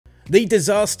The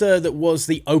disaster that was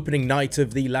the opening night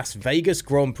of the Las Vegas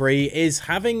Grand Prix is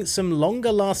having some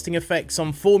longer lasting effects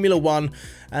on Formula One,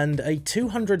 and a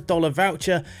 $200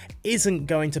 voucher isn't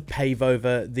going to pave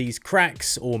over these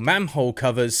cracks or manhole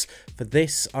covers for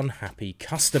this unhappy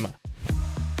customer.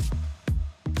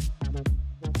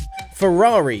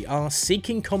 Ferrari are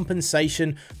seeking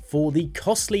compensation for the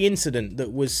costly incident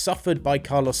that was suffered by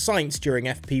Carlos Sainz during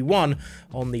FP1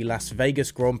 on the Las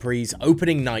Vegas Grand Prix's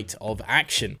opening night of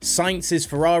action. Sainz's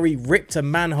Ferrari ripped a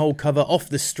manhole cover off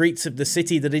the streets of the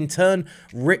city that in turn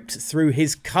ripped through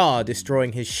his car,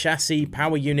 destroying his chassis,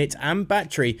 power unit and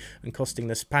battery, and costing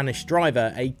the Spanish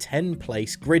driver a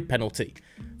 10-place grid penalty.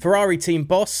 Ferrari team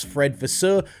boss Fred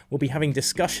Vasseur will be having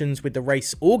discussions with the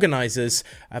race organisers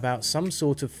about some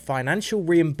sort of financial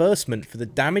reimbursement for the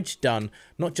damage done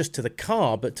not just to the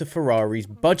car but to Ferrari's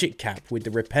budget cap with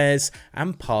the repairs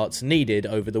and parts needed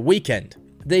over the weekend.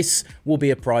 This will be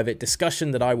a private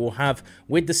discussion that I will have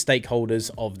with the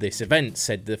stakeholders of this event,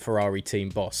 said the Ferrari team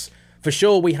boss. For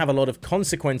sure, we have a lot of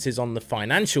consequences on the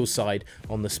financial side,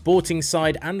 on the sporting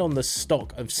side, and on the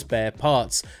stock of spare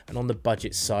parts, and on the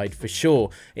budget side for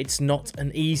sure. It's not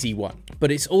an easy one.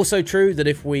 But it's also true that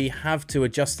if we have to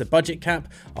adjust the budget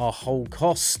cap, our whole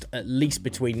cost, at least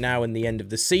between now and the end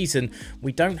of the season,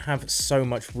 we don't have so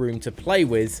much room to play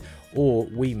with, or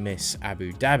we miss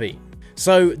Abu Dhabi.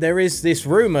 So there is this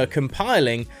rumour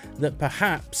compiling that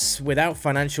perhaps without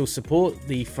financial support,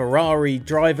 the Ferrari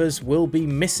drivers will be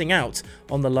missing out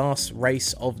on the last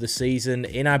race of the season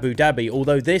in Abu Dhabi,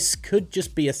 although this could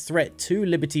just be a threat to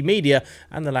Liberty Media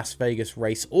and the Las Vegas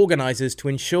race organisers to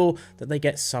ensure that they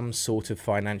get some sort of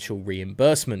financial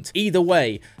reimbursement. Either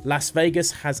way, Las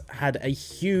Vegas has had a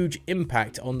huge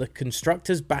impact on the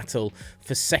constructors' battle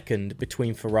for second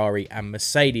between Ferrari and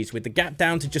Mercedes, with the gap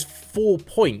down to just 4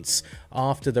 points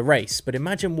after the race. But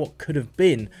imagine what could have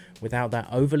been without that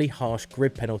overly harsh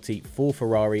grid penalty for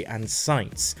Ferrari and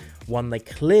Sainz, one they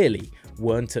clearly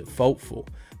weren't at fault for.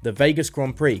 The Vegas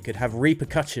Grand Prix could have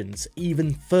repercussions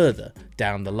even further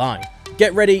down the line.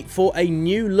 Get ready for a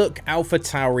new look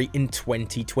AlphaTauri in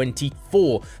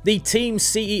 2024. The team's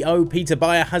CEO Peter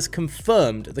Bayer has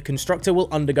confirmed the constructor will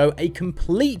undergo a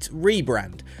complete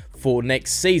rebrand for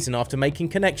next season after making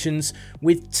connections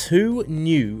with 2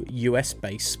 new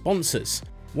US-based sponsors.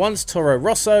 Once Toro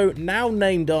Rosso, now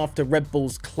named after Red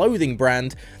Bull's clothing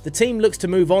brand, the team looks to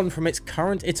move on from its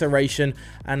current iteration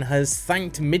and has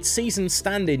thanked mid-season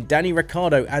stand-in Danny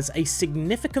Ricciardo as a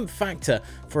significant factor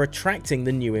for attracting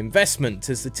the new investment,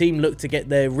 as the team look to get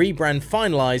their rebrand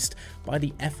finalised by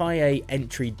the FIA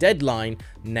entry deadline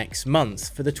next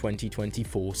month for the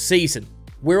 2024 season.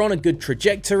 We're on a good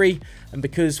trajectory, and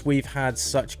because we've had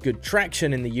such good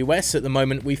traction in the US at the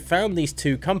moment, we've found these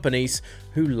 2 companies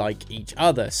who like each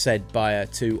other, said Bayer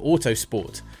to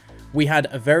Autosport. We had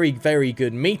a very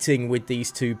good meeting with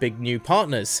these 2 big new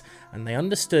partners, and they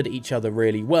understood each other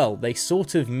really well. They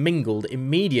sort of mingled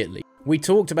immediately. We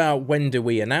talked about when do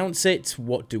we announce it,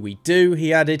 what do we do,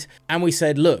 he added, and we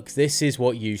said, look, this is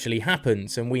what usually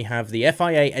happens, and we have the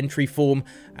FIA entry form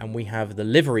and we have the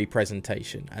livery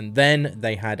presentation. And then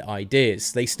they had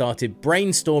ideas. They started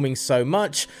brainstorming so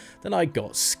much that I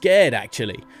got scared,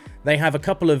 actually. They have a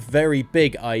couple of very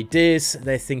big ideas.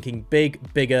 They're thinking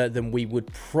bigger than we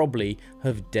would probably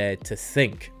have dared to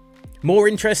think. More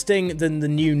interesting than the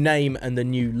new name and the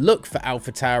new look for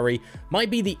AlphaTauri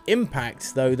might be the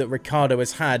impact, though, that Ricciardo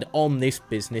has had on this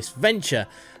business venture,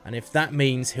 and if that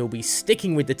means he'll be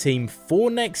sticking with the team for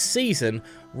next season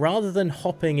rather than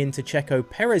hopping into Checo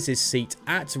Perez's seat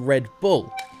at Red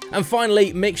Bull. And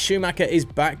finally, Mick Schumacher is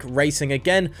back racing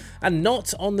again, and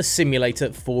not on the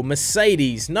simulator for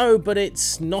Mercedes. No, but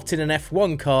it's not in an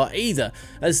F1 car either,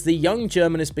 as the young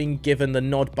German has been given the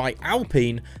nod by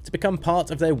Alpine to become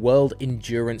part of their World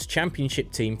Endurance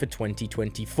Championship team for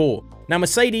 2024. Now,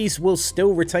 Mercedes will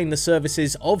still retain the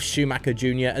services of Schumacher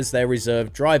Jr. as their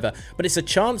reserve driver, but it's a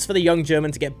chance for the young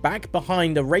German to get back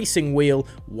behind a racing wheel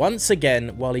once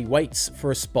again while he waits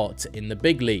for a spot in the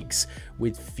big leagues,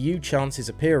 with few chances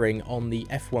appearing on the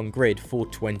F1 grid for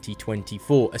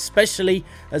 2024, especially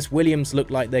as Williams look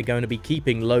like they're going to be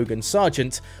keeping Logan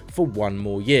Sargeant for 1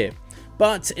 more year.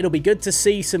 But it'll be good to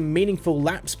see some meaningful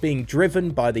laps being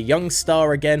driven by the young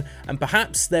star again, and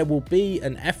perhaps there will be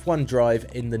an F1 drive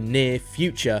in the near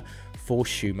future for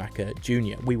Schumacher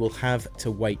Jr. We will have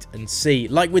to wait and see.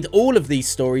 Like with all of these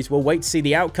stories, we'll wait to see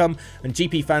the outcome, and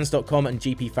GPFans.com and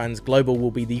GPFans Global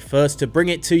will be the first to bring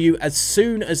it to you as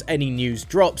soon as any news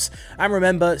drops. And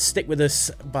remember, stick with us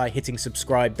by hitting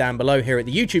subscribe down below here at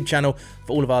the YouTube channel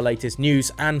for all of our latest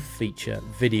news and feature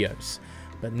videos.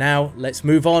 But now let's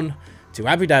move on to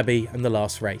Abu Dhabi and the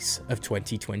last race of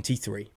 2023.